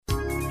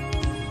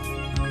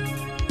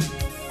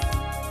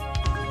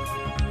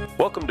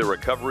Welcome to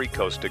Recovery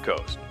Coast to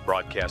Coast,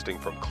 broadcasting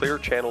from Clear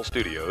Channel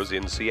Studios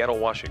in Seattle,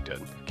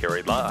 Washington,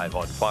 carried live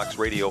on Fox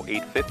Radio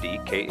 850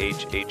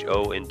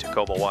 KHHO in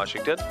Tacoma,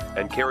 Washington,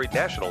 and carried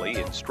nationally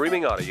in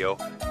streaming audio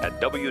at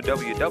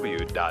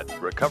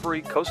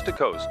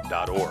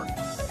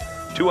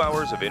www.recoverycoasttocoast.org. 2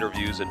 hours of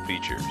interviews and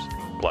features,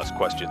 plus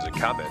questions and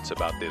comments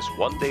about this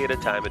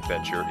one-day-at-a-time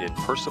adventure in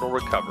personal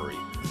recovery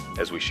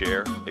as we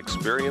share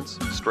experience,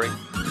 strength,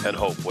 and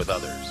hope with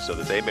others so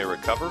that they may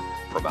recover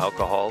from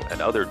alcohol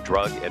and other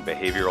drug and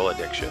behavioral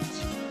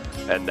addictions.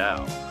 And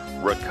now,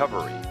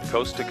 Recovery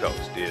Coast to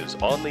Coast is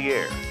on the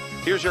air.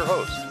 Here's your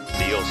host,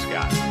 Neil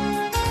Scott.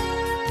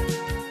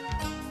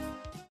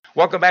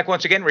 Welcome back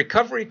once again,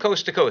 Recovery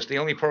Coast to Coast, the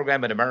only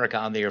program in America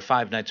on the air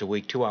 5 nights a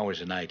week, 2 hours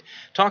a night,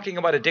 talking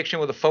about addiction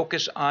with a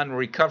focus on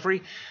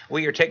recovery.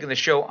 We are taking the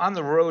show on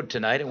the road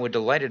tonight, and we're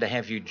delighted to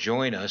have you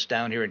join us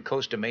down here in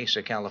Coast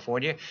Mesa,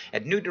 California,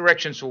 at New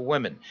Directions for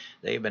Women.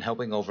 They've been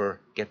helping over,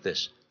 get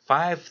this,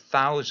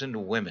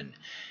 5,000 women,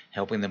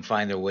 helping them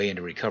find their way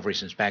into recovery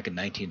since back in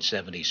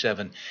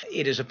 1977.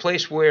 It is a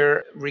place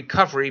where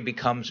recovery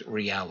becomes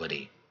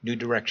reality. New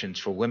Directions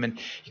for Women.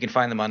 You can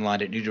find them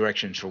online at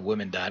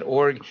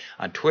newdirectionsforwomen.org,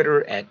 on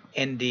Twitter at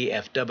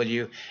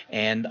NDFW,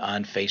 and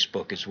on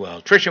Facebook as well.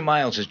 Trisha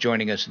Miles is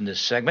joining us in this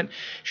segment.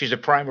 She's a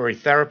primary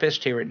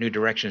therapist here at New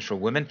Directions for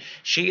Women.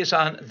 She is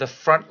on the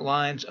front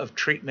lines of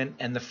treatment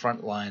and the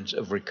front lines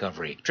of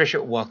recovery.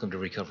 Trisha, welcome to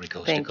Recovery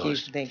Coast to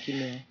Coast. Thank you,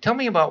 Neil. Tell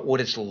me about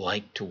what it's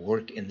like to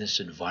work in this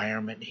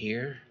environment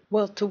here.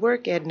 Well, to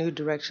work at New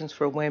Directions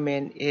for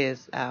Women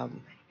is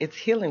it's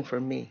healing for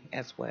me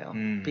as well,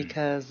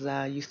 because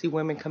you see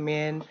women come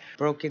in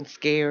broken,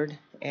 scared,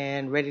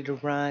 and ready to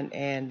run,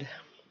 and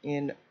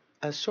in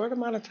a short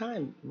amount of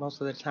time, most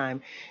of the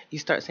time, you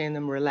start seeing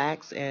them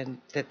relax and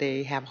that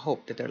they have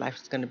hope that their life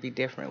is going to be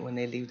different when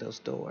they leave those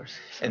doors.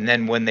 So. And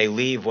then when they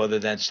leave, whether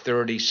that's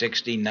 30,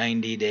 60,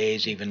 90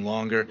 days, even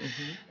longer,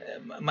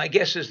 my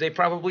guess is they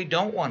probably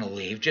don't want to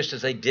leave, just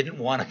as they didn't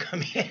want to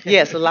come in.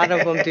 Yes, a lot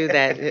of them do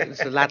that.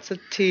 It's lots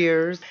of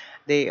tears.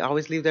 They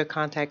always leave their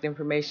contact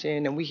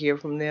information, and we hear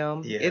from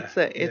them. Yeah,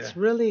 it's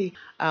really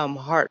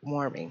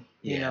heartwarming,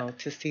 you know,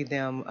 to see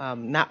them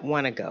not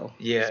want to go,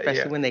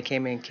 especially when they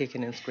came in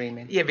kicking and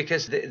screaming. Yeah,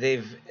 because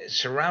they've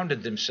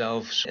surrounded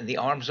themselves in the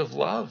arms of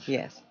love.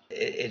 Yes.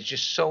 It's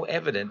just so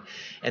evident.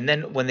 And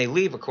then when they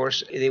leave, of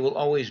course, they will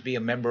always be a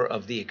member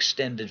of the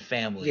extended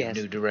family of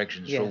New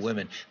Directions for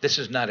Women. This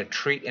is not a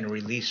treat and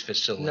release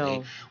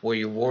facility where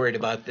you're worried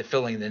about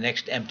filling the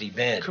next empty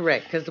bed.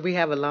 Correct, because we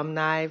have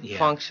alumni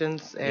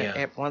functions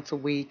at once a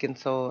week, and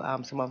so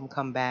some of them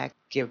come back,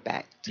 give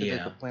back to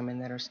the women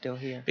that are still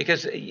here.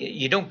 Because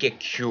you don't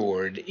get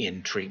cured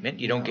in treatment.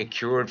 You don't get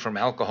cured from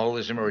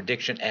alcoholism or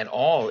addiction at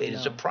all. It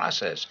is a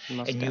process.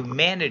 And you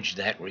manage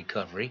that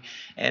recovery.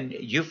 And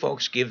you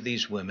folks give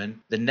these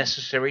women the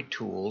necessary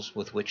tools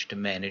with which to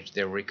manage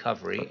their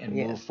recovery and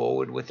move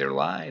forward with their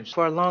lives.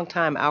 For a long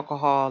time,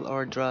 alcohol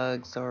or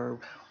drugs or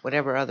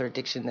whatever other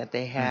addiction that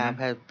they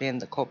have been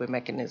the coping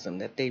mechanism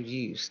that they've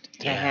used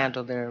to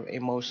handle their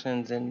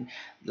emotions and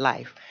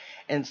life.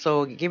 And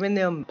so giving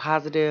them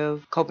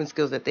positive coping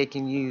skills that they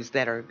can use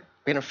that are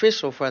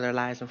beneficial for their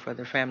lives and for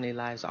their family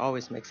lives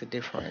always makes a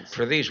difference.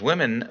 For these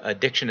women,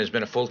 addiction has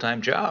been a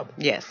full-time job.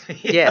 Yes,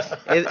 yes.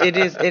 It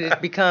is.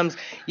 It becomes,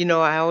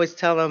 I always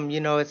tell them,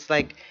 it's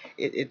like,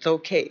 it's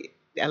okay.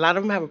 A lot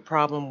of them have a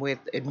problem with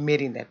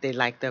admitting that they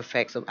like the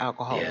effects of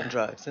alcohol and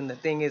drugs. And the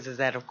thing is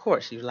that, of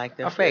course, you like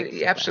the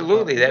effects.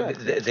 Absolutely.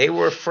 They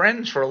were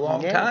friends for a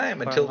long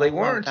time until they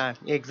weren't.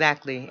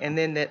 Exactly. And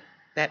then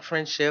that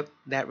friendship,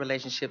 that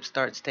relationship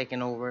starts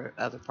taking over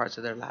other parts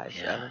of their lives,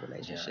 other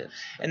relationships.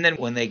 And then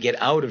when they get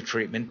out of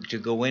treatment, to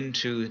go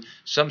into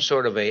some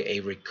sort of a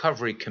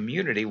recovery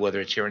community,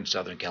 whether it's here in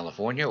Southern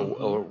California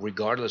or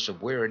regardless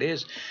of where it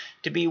is,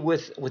 to be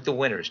with the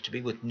winners, to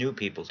be with new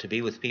people, to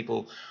be with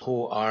people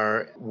who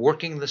are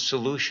working the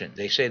solution.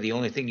 They say the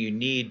only thing you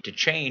need to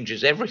change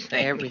is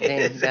everything.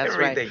 Everything, that's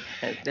everything.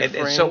 Right.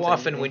 And so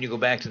often when you go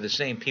back to the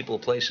same people,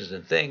 places,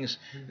 and things,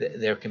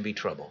 there can be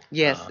trouble.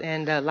 Yes,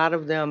 and a lot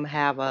of them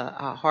have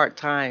a hard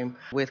time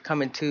with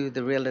coming to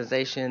the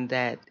realization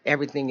that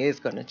everything is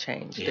going to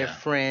change. Their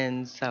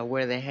friends,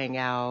 where they hang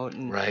out,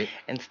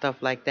 and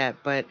stuff like that.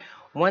 But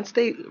once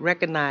they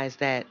recognize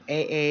that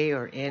AA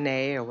or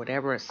NA or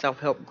whatever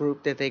self-help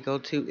group that they go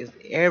to is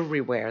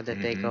everywhere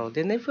that they go,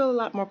 then they feel a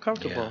lot more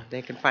comfortable.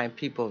 They can find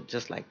people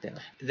just like them.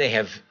 They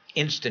have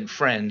instant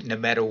friends no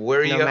matter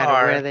where no matter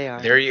where they are.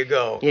 There you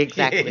go.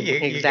 Exactly.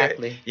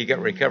 Exactly. You got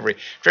recovery.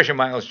 Trisha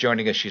Miles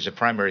joining us. She's a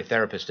primary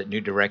therapist at New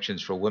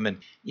Directions for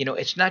Women.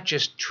 It's not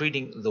just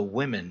treating the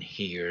women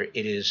here.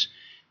 It is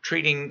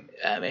treating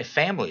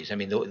families. I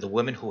mean, the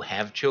women who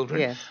have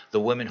children, the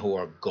women who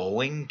are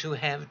going to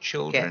have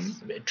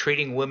children,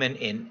 treating women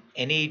in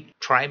any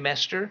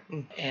trimester,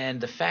 and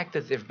the fact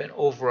that there have been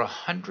over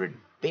 100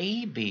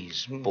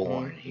 babies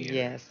born here.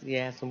 Yes,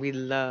 yes, and we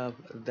love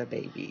the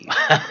babies.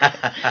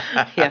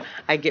 Yeah,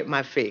 I get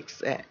my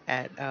fix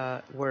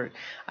at work.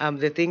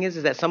 The thing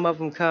is that some of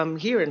them come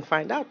here and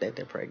find out that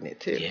they're pregnant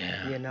too.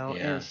 Yeah, You know,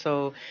 yeah. and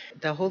so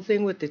the whole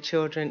thing with the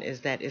children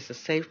is that it's a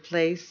safe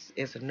place,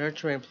 it's a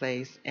nurturing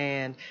place,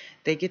 and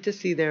they get to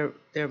see their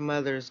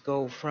mothers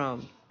go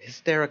from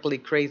hysterically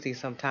crazy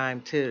sometime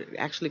to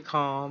actually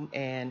calm,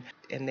 and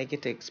they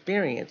get to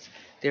experience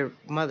their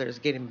mothers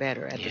getting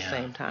better at the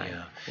same time.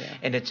 Yeah.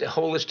 And it's a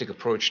holistic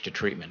approach to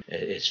treatment.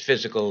 It's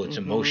physical, it's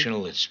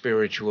emotional, it's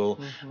spiritual,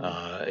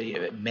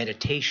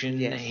 meditation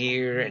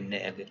here,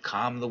 and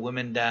calm the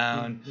women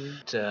down.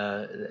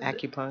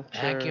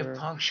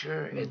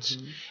 Acupuncture. It's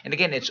and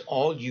again, it's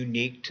all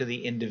unique to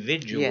the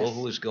individual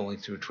who is going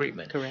through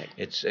treatment. Correct.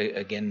 It's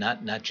again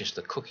not just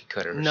the cookie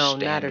cutter no,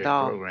 standard not at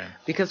all. program.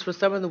 Because for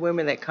some of the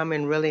women that come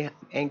in really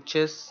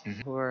anxious,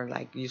 who are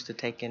like used to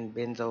taking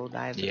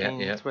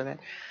benzodiazepines for that,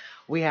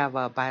 we have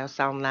a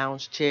biosound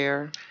lounge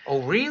chair.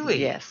 Oh, really?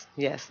 Yes.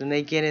 And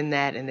they get in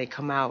that and they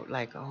come out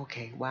like,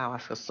 okay, wow, I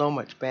feel so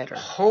much better.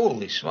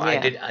 Holy smokes!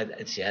 Yeah.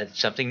 It's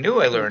something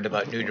new I learned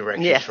about New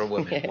Directions for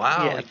Women.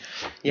 Wow.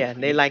 Yeah,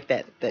 they like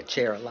that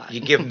chair a lot. You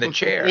give them the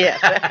chair. Yes.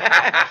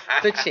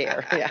 The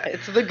chair. Yeah,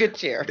 it's the good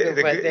chair.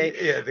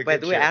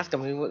 But we ask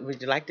them,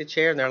 would you like the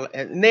chair?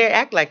 And they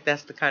act like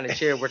that's the kind of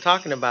chair we're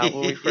talking about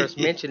when we first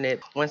mention it.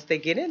 Once they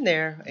get in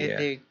there,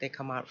 they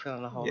come out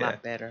feeling a whole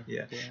lot better.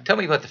 Yeah. Tell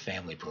me about the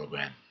family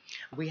program.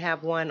 We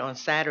have one on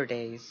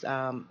Saturdays,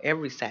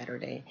 every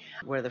Saturday,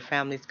 where the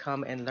families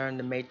come and learn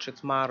the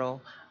matrix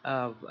model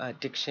of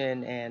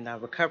addiction and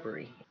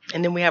recovery.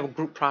 And then we have a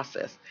group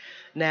process.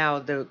 Now,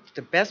 the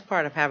best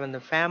part of having the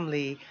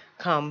family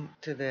come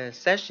to the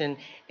session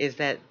is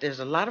that there's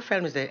a lot of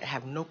families that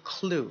have no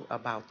clue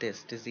about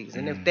this disease.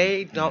 And if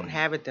they don't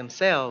have it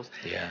themselves,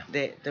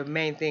 the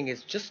main thing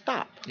is just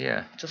stop.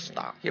 Yeah. Just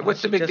stop. Yeah,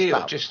 what's the big deal?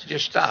 Stop. Just stop.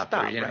 Just stop,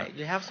 you know. right.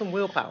 You have some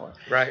willpower.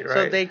 Right.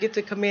 So they get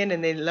to come in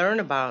and they learn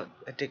about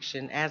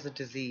addiction as a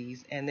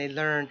disease, and they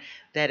learn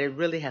that it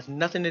really has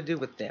nothing to do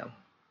with them.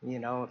 You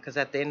know, because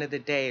at the end of the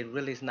day, it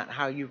really is not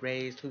how you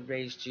raised, who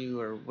raised you,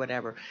 or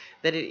whatever.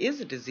 That it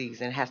is a disease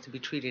and it has to be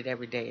treated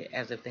every day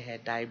as if they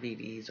had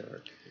diabetes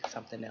or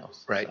something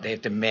else. Right. So. They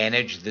have to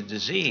manage the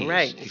disease.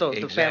 Right. So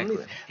Exactly.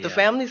 the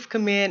families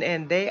come in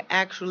and they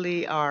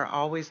actually are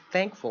always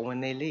thankful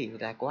when they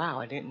leave. Like, wow,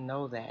 I didn't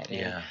know that.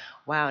 And,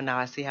 wow, now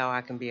I see how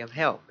I can be of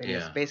help. And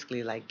it's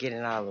basically like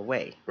getting out of the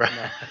way. Right.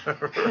 You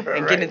know?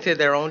 And getting into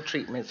their own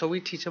treatment. So we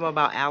teach them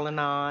about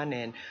Al-Anon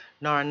and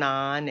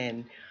Nar-Anon,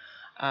 and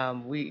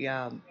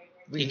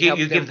you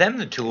give them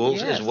the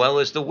tools as well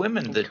as the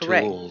women the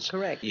tools.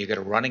 Correct. You get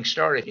a running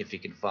start if you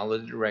can follow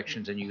the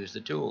directions and use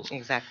the tools.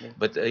 Exactly.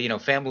 But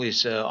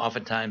families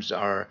oftentimes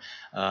are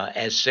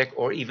as sick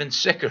or even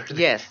sicker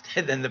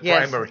than the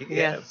primary.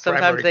 Yes.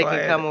 Sometimes they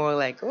can come over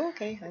like, oh,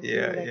 okay, I see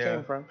where that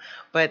came from.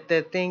 But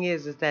the thing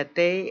is that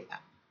they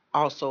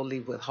also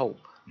leave with hope.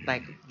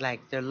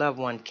 Like their loved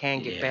one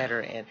can get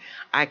better, and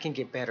I can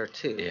get better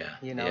too.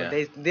 You know,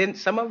 then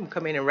some of them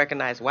come in and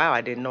recognize, wow,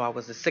 I didn't know I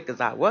was as sick as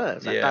I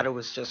was. I thought it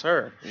was just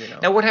her. You know.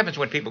 Now, what happens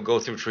when people go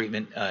through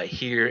treatment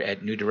here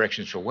at New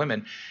Directions for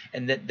Women,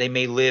 and that they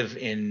may live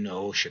in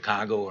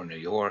Chicago or New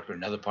York or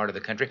another part of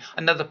the country,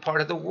 another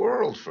part of the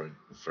world for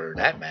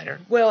that matter?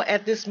 Well,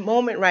 at this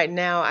moment right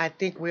now, I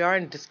think we are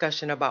in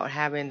discussion about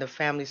having the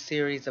family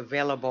series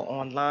available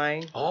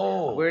online.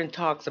 Oh, we're in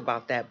talks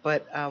about that,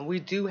 but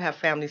we do have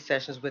family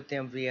sessions with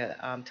them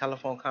via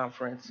telephone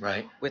conference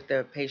with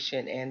the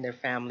patient and their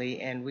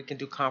family, and we can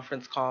do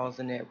conference calls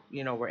and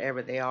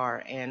wherever they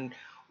are, and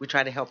we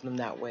try to help them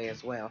that way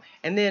as well.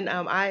 And then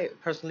I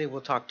personally will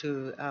talk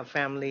to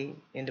family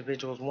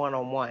individuals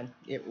one-on-one,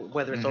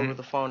 whether it's over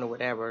the phone or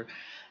whatever,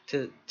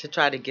 to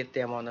try to get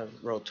them on the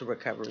road to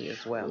recovery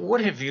as well.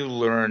 What have you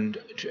learned,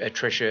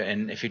 Trisha,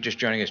 and if you're just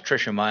joining us,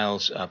 Trisha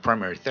Miles,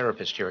 primary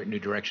therapist here at New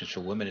Directions for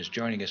Women, is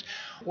joining us.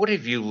 What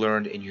have you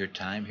learned in your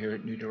time here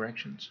at New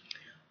Directions?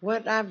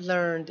 What I've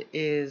learned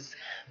is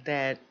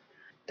that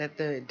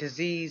the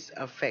disease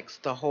affects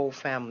the whole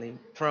family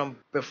from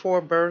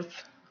before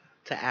birth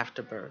to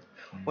after birth.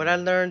 What I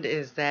learned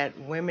is that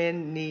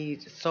women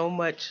need so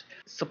much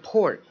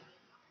support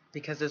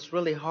because it's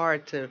really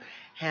hard to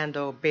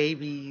handle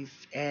babies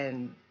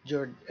and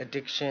your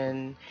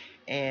addiction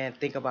and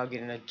think about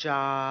getting a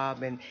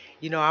job. And,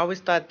 I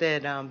always thought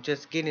that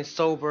just getting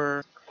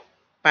sober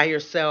by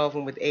yourself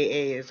and with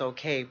AA is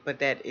okay, but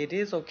that it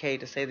is okay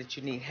to say that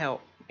you need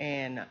help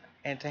and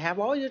to have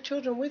all your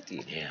children with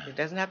you. It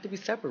doesn't have to be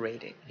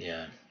separated.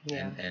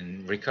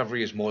 And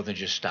recovery is more than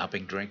just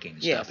stopping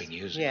drinking, stopping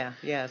using.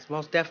 It's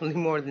most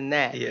definitely more than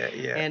that.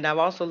 And I've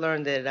also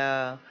learned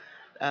that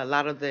a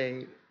lot of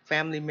the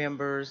family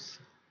members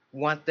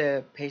want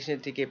the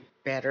patient to get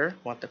better,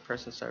 want the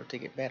person served to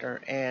get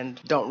better, and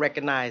don't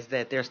recognize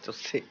that they're still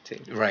sick too.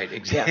 Right,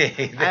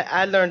 exactly. Yeah.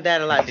 I learned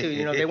that a lot too.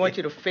 They want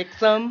you to fix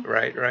them,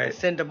 right, and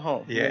send them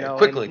home. Yeah,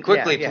 quickly,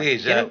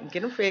 please.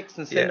 Get them fixed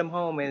and send them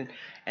home,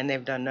 and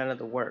they've done none of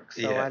the work.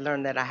 So I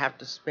learned that I have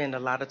to spend a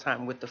lot of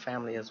time with the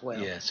family as well.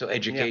 Yeah, so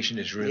education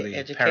is really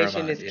education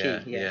paramount. is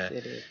key. Yes,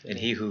 it is. And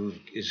he who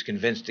is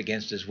convinced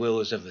against his will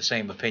is of the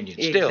same opinion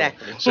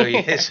Exactly. still.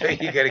 So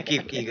you got to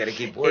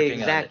keep working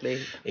exactly.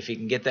 on it. If you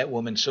can get that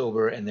woman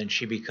sober, and then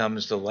she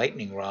becomes the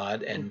lightning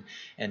rod, and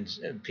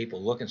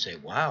people look and say,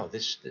 "Wow,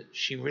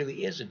 she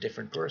really is a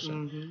different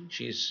person.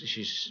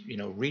 She's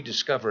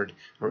rediscovered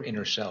her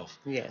inner self."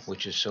 Yes.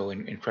 Which is so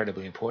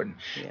incredibly important.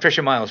 Yeah.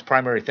 Trisha Miles,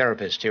 primary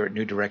therapist here at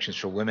New Directions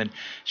for Women.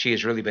 She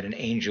has really been an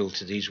angel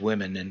to these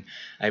women. And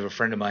I have a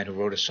friend of mine who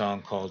wrote a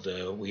song called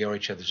We Are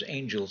Each Other's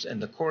Angels.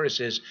 And the chorus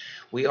is,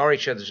 we are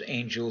each other's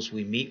angels.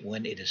 We meet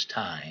when it is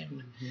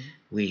time.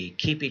 We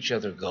keep each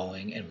other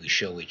going, and we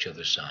show each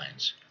other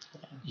signs.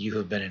 You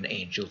have been an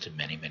angel to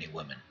many, many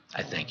women.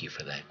 I thank you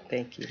for that.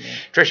 Thank you, man.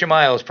 Trisha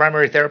Miles,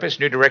 primary therapist,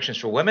 New Directions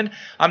for Women.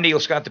 I'm Neil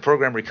Scott, the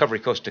program Recovery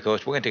Coast to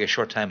Coast. We're going to take a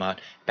short time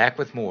out. Back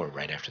with more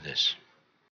right after this.